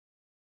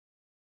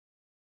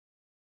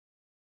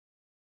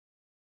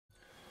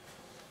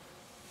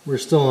We're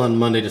still on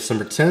Monday,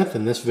 December 10th.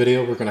 In this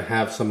video, we're going to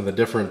have some of the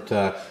different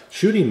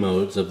shooting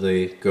modes of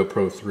the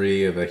GoPro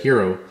 3 or the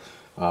Hero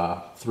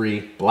 3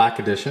 Black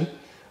Edition.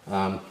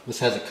 This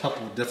has a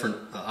couple of different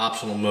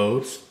optional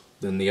modes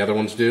than the other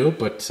ones do,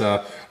 but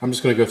I'm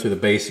just going to go through the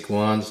basic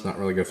ones, not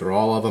really go through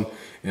all of them,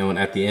 and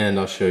at the end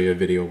I'll show you a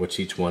video of what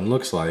each one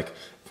looks like.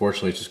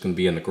 Fortunately, it's just going to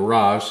be in the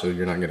garage, so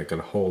you're not going to get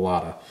a whole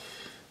lot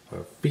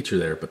of feature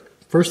there. But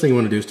first thing you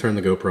want to do is turn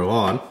the GoPro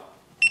on.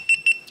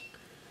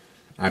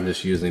 I'm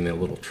just using a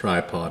little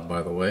tripod,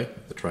 by the way,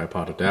 the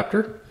tripod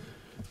adapter.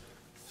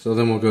 So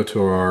then we'll go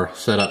to our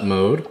setup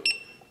mode.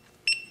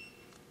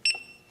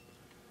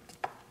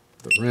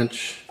 The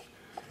wrench.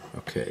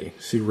 Okay,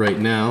 see right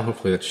now,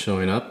 hopefully that's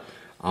showing up.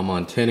 I'm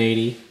on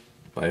 1080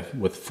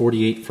 with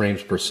 48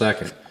 frames per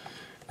second.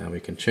 Now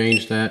we can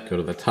change that, go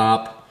to the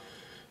top.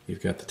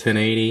 You've got the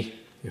 1080.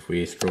 If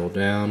we scroll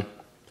down,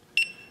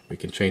 we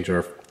can change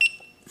our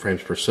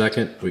frames per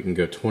second. We can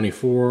go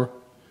 24,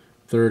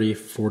 30,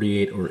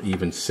 48, or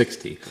even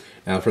 60.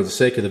 Now for the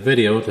sake of the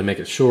video, to make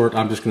it short,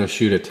 I'm just going to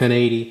shoot at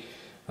 1080,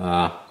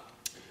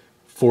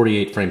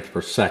 48 frames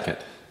per second.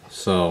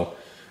 So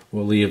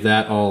we'll leave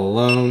that all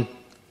alone.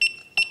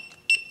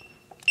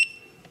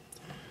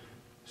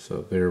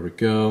 So there we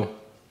go.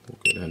 We'll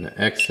go down to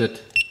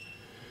exit.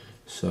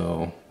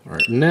 So, all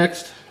right,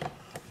 next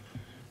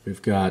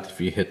we've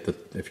got,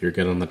 if you're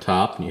getting on the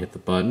top and you hit the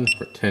button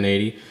for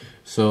 1080.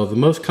 So the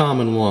most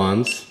common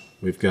ones,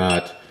 we've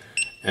got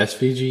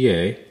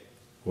WVGA,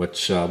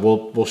 which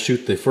we'll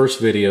shoot the first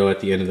video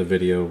at the end of the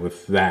video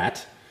with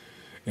that,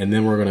 and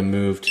then we're going to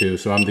move to,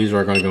 these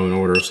are going to go in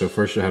order. So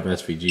first you'll have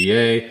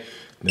WVGA,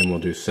 then we'll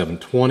do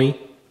 720,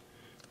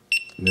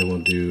 and then we'll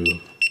do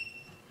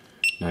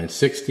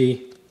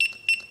 960,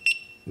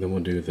 then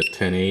we'll do the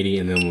 1080,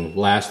 and then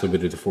lastly we'll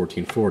do the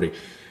 1440.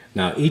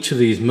 Now each of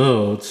these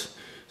modes,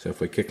 so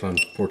if we click on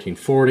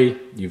 1440,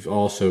 you've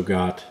also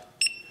got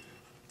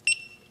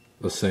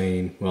the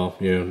same, well,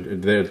 you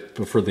know,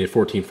 for the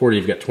 1440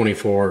 you've got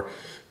 24,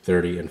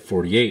 30, and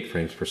 48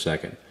 frames per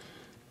second.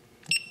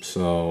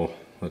 So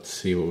let's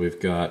see what we've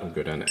got. We'll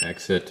go down to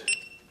exit.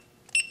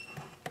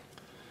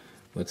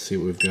 Let's see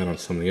what we've got on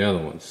some of the other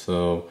ones.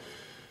 So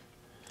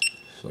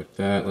like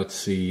that. Let's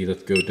see,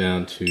 let's go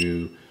down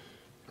to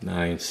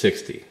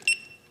 960.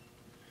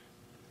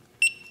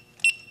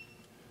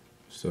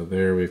 So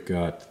there we've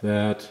got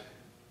that.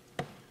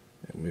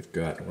 And we've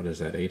got, what is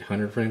that,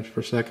 800 frames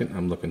per second?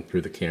 I'm looking through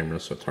the camera,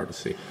 so it's hard to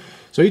see.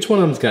 So each one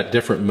of them's got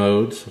different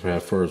modes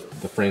for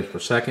the frames per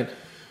second.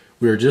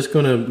 We're just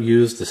going to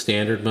use the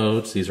standard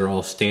modes. These are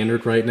all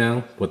standard right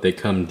now, what they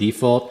come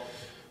default.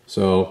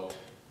 So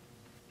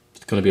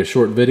it's going to be a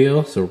short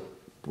video. So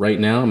right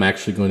now I'm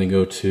actually going to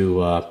go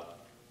to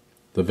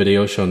the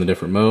video showing the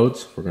different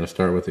modes. We're going to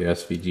start with the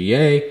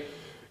WVGA,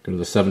 go to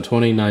the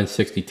 720,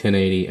 960,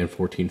 1080, and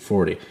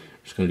 1440. I'm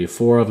just going to do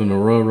 4 of them in a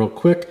row real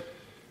quick.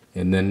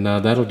 And then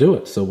that'll do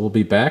it. So we'll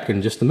be back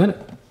in just a minute.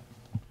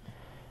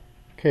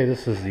 Okay,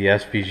 this is the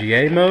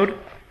WVGA mode.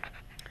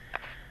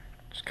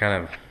 Just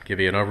kind of give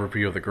you an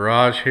overview of the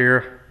garage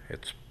here.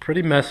 It's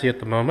pretty messy at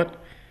the moment.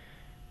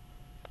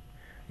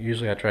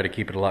 Usually I try to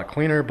keep it a lot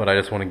cleaner, but I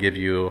just want to give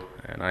you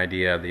an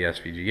idea of the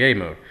WVGA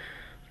mode.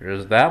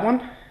 There's that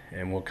one,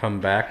 and we'll come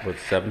back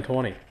with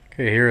 720.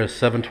 Okay, here is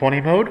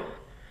 720 mode.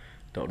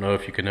 Don't know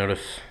if you can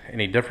notice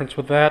any difference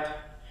with that.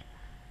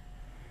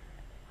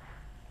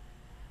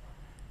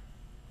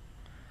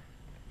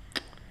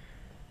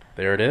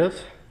 There it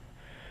is.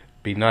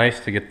 Be nice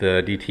to get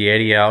the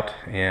DT80 out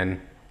and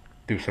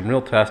do some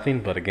real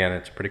testing, but again,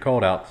 it's pretty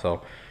cold out,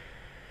 so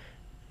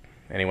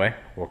anyway,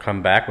 we'll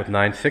come back with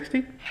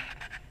 960.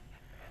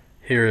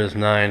 Here is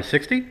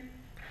 960.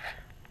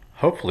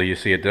 Hopefully you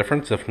see a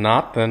difference. If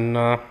not, then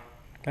I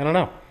don't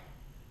know.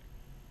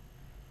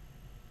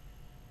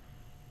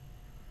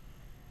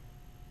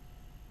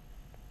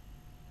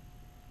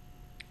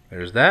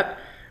 There's that.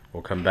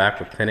 We'll come back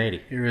with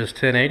 1080. Here is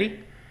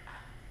 1080.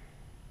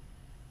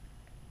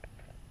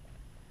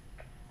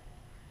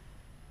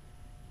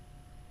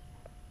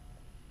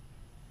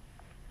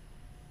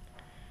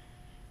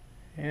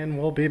 And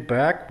we'll be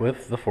back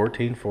with the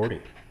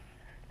 1440.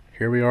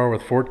 Here we are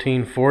with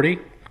 1440.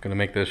 I'm going to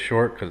make this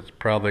short because it's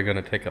probably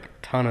going to take up a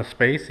ton of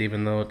space,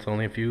 even though it's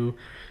only a few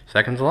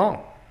seconds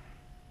long.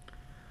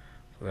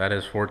 So that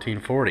is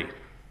 1440.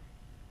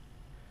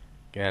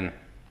 Again,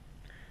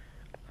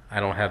 I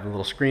don't have the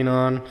little screen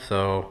on,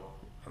 so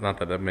not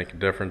that that make a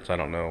difference. I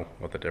don't know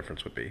what the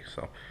difference would be.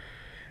 So,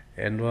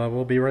 and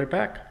we'll be right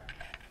back.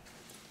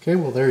 Okay,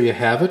 well there you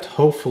have it.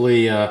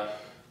 Hopefully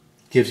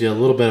gives you a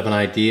little bit of an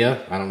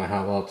idea. I don't know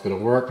how well it's going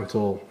to work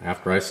until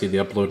after I see the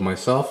upload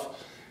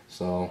myself.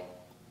 So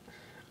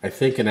I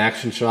think an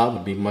action shot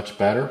would be much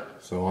better.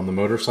 So on the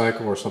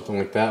motorcycle or something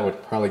like that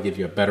would probably give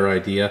you a better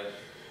idea.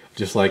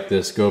 Just like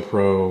this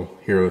GoPro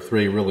Hero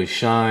 3 really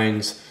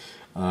shines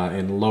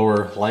in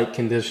lower light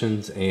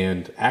conditions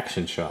and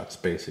action shots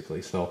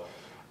basically. So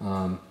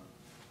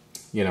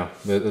you know,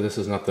 this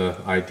is not the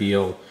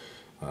ideal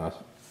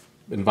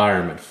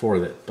environment for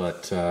it,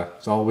 but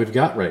it's all we've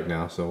got right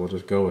now, so we'll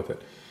just go with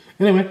it.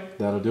 Anyway,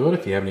 that'll do it.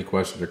 If you have any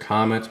questions or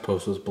comments,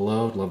 post those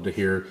below. I'd love to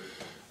hear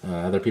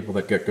other people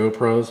that get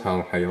GoPros,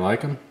 how you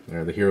like them.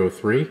 They're the Hero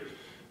 3.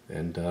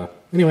 And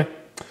anyway,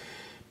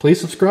 please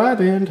subscribe,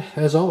 and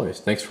as always,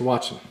 thanks for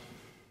watching.